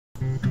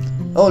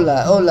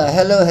Hola, hola,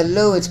 hello,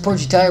 hello, it's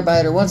Porgy Tire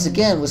Biter once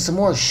again with some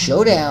more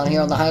Showdown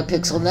here on the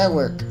Hypixel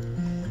Network.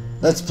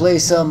 Let's play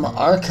some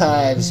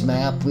Archives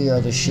map. We are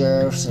the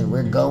sheriffs and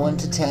we're going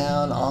to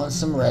town on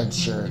some red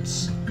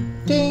shirts.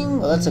 Ding!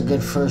 Well, that's a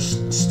good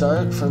first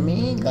start for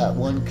me. Got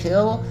one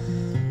kill.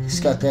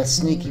 Just got that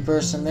sneaky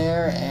person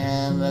there,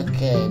 and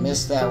okay,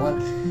 missed that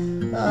one.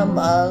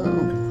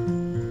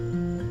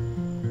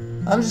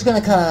 I'm just gonna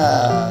kind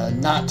of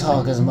not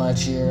talk as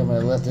much here. I'm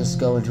gonna let this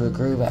go into a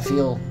groove. I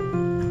feel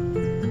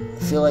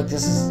like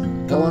this is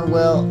going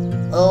well.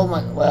 Oh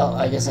my, well,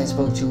 I guess I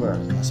spoke too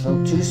early. I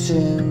spoke too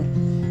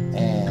soon,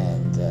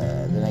 and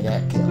then I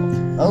got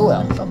killed. Oh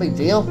well, no big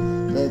deal.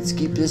 Let's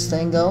keep this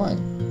thing going.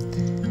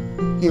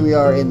 Here we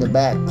are in the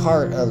back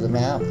part of the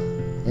map,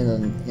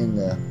 in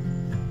the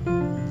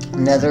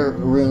nether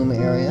room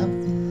area.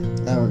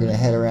 Now we're gonna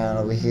head around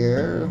over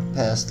here,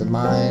 past the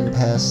mine,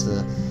 past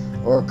the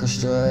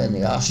orchestra and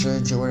the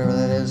ostrich or whatever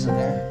that is in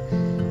there,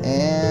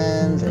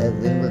 and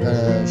then we're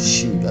gonna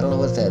shoot. I don't know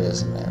what that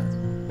is in there.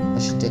 I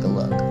should take a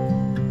look.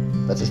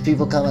 But there's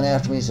people coming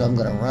after me, so I'm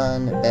gonna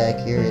run back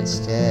here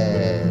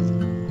instead.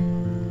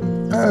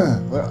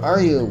 Where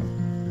are you?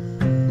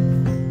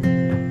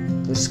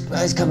 There's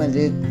guys coming,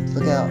 dude.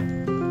 Look out.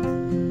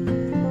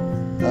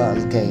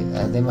 Okay,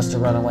 they must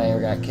have run away or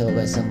got killed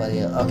by somebody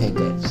else. Okay,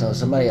 good. So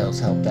somebody else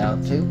helped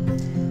out too.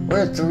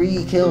 We're at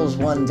 3 kills,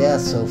 1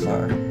 death so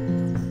far.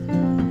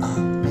 Oh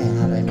man,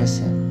 how did I miss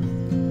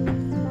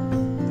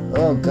him?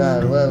 Oh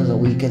god, well, that was a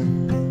weekend.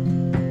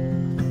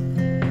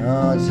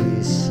 Oh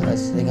jeez, I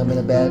think I'm in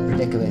a bad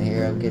predicament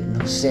here. I'm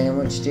getting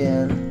sandwiched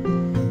in.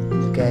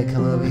 There's a guy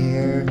coming over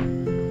here.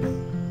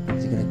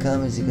 Is he gonna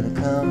come? Is he gonna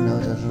come? No,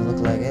 it doesn't look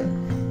like it.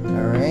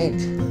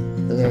 Alright.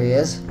 Oh, there he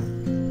is.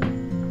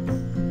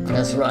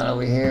 Let's run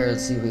over here and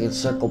see if we can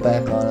circle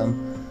back on him.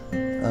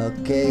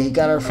 Okay, he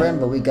got our friend,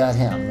 but we got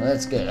him.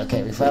 That's good.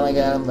 Okay, we finally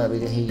got him, but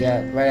he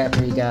got right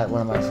after he got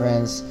one of my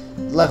friends.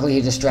 Luckily,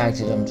 he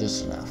distracted him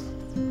just enough.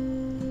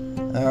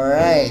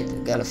 Alright,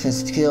 got a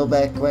 5th kill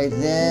back right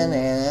then,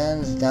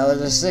 and now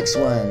there's a 6th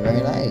one.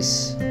 Very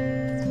nice.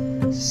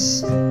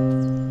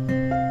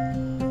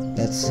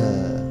 That's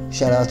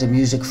shout out to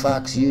Music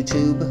Fox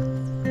YouTube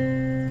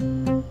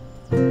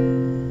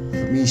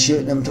for me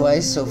shooting him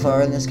twice so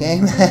far in this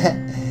game.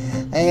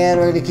 And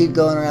we're gonna keep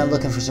going around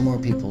looking for some more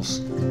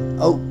peoples.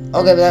 Oh,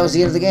 okay, but that was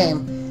the end of the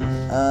game.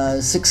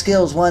 6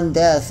 kills, 1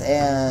 death,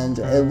 and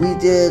we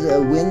did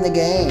win the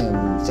game,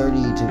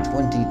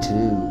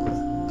 30-22.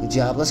 Good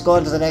job. Let's go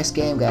on to the next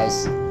game,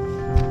 guys.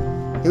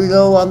 Here we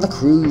go on the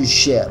cruise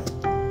ship.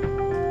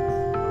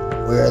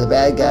 We are the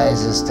bad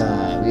guys this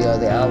time. We are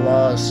the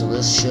outlaws, so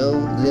let's show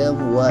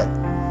them what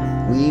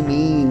we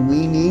mean.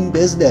 We mean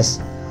business.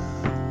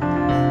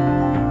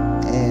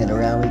 And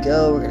around we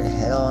go. We're going to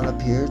head on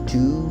up here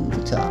to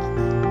the top.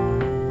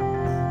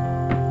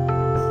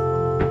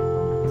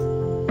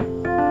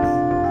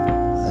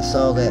 I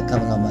saw that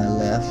coming on my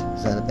left.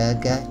 Is that a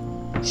bad guy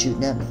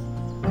shooting at me?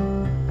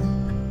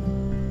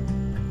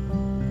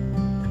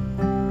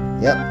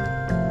 Yep.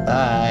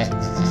 Bye.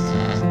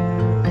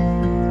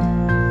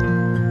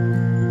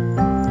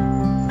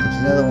 There's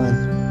another one.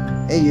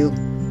 Hey, you.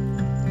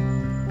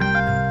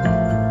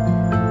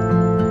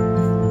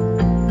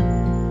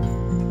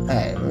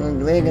 Alright,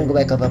 we're gonna go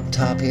back up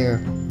top here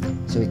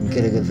so we can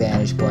get a good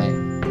vantage point.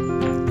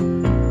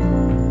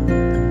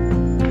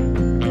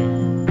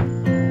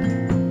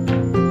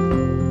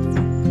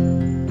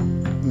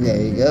 There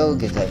you go.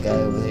 Get that guy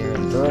over there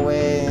in the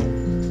doorway.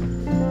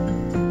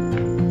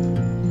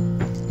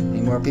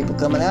 More people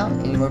coming out?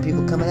 Any more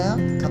people coming out?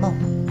 Come on.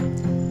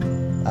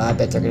 I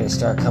bet they're going to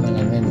start coming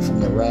in from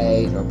the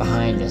right or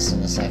behind us in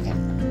a second.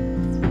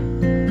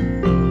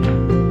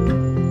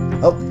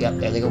 Oh, yep,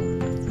 there they go.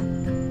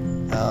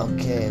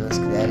 Okay, let's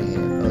get out of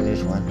here. Oh,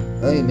 there's one.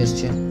 Oh, you missed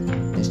you.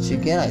 Missed you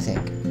again, I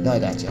think. No, I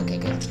got you. Okay,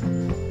 good.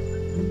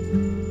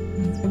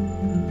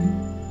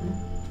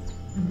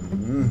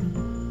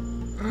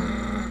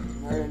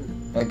 Where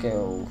did I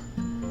go?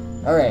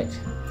 Alright.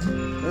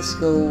 Let's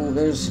go.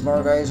 There's some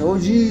more guys. Oh,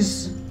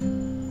 jeez.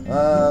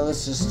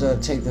 Let's just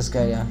take this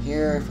guy down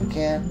here if we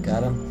can.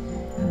 Got him.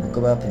 We'll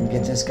go up and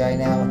get this guy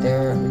now.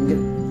 There. We can get.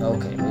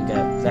 Okay, we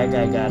got that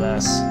guy. Got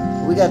us.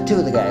 We got 2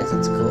 of the guys.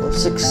 That's cool.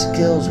 6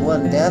 kills,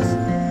 1 death.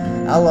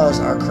 Outlaws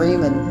are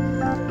creaming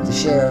the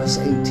sheriffs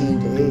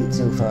 18-8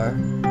 so far.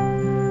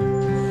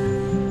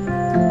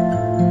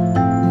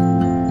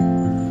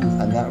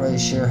 I'm not really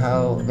sure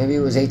how. Maybe it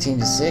was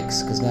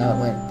 18-6 because now it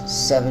went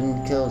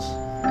 7 kills.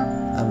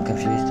 I'm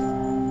confused.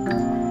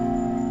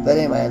 But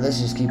anyway, let's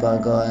just keep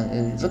on going.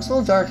 It looks a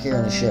little dark here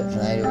on the ship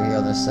tonight over here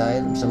on this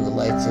side. Some of the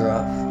lights are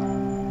off.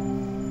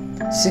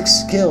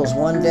 6 kills,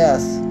 1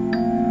 death.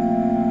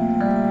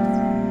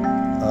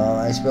 Oh,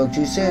 I spoke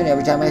too soon.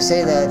 Every time I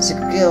say that, 6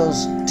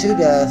 kills, 2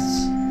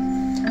 deaths.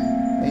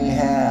 We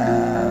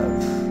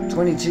have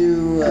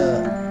 22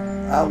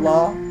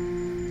 outlaw.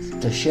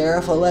 The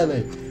sheriff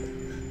 11.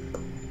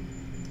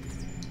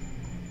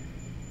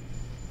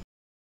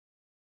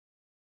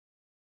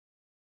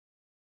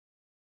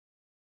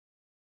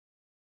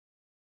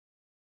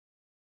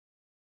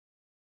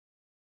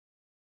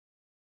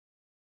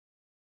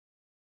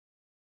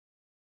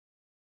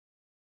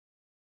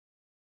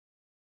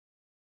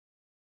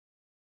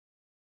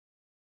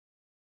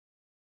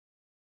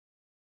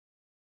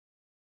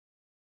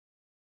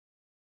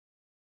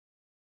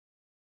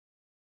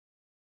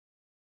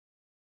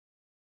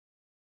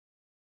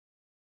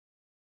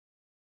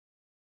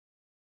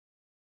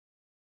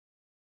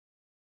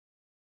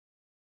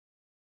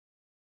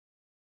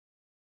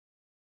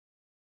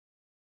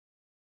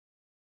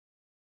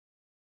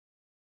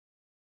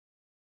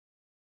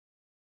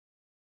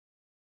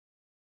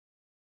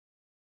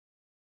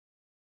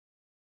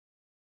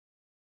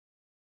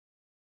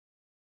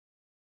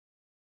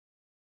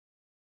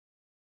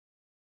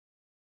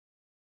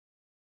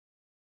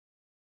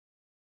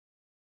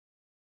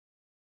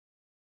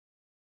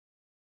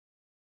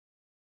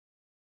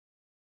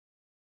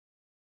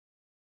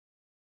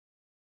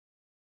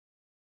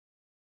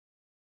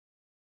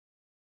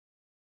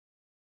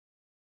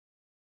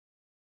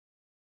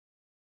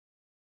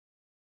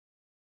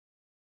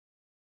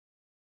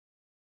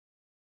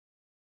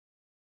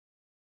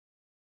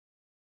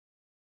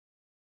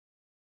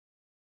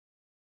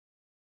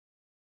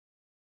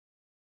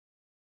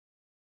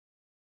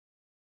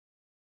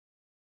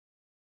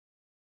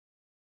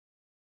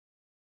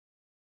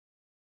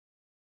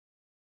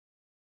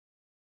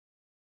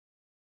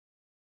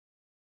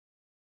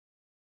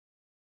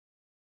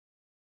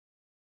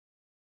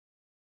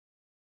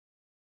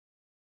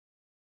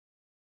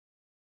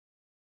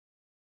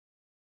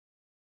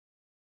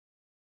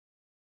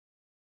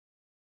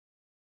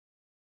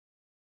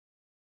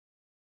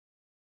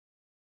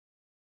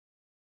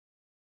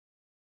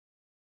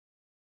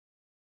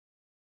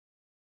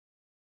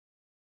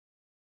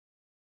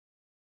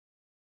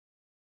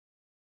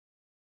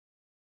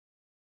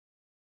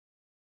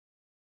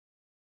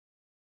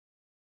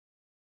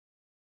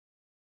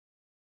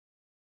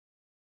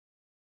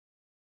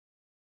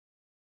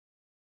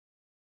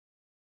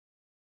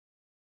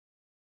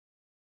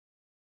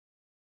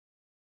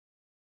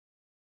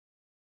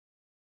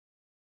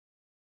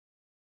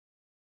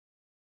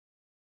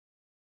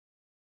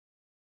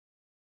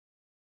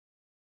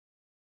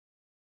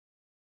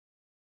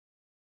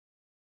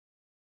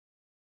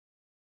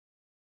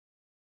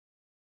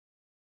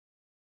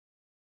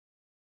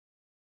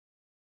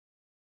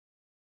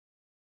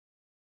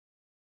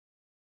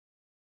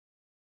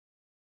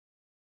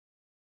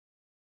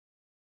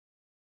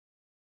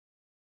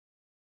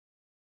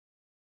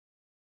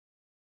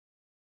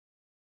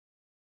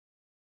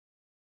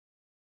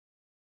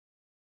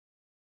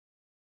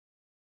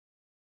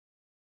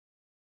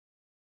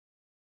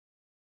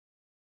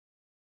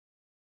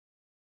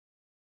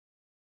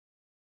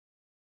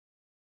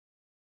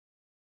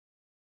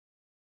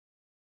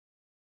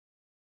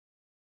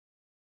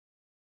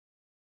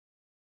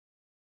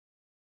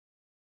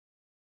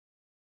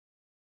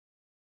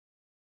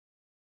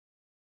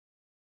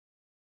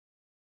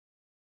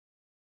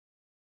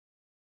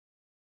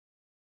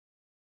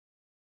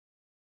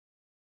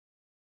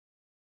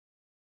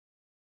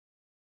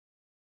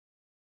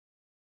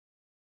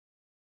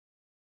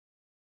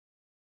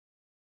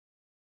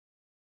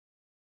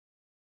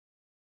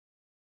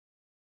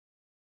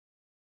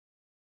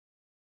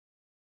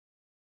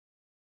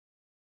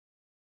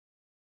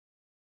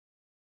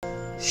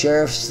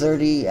 Sheriff's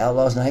 30,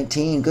 Outlaws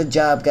 19. Good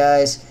job,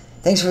 guys.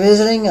 Thanks for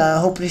visiting.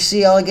 Hope to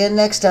see y'all again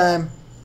next time.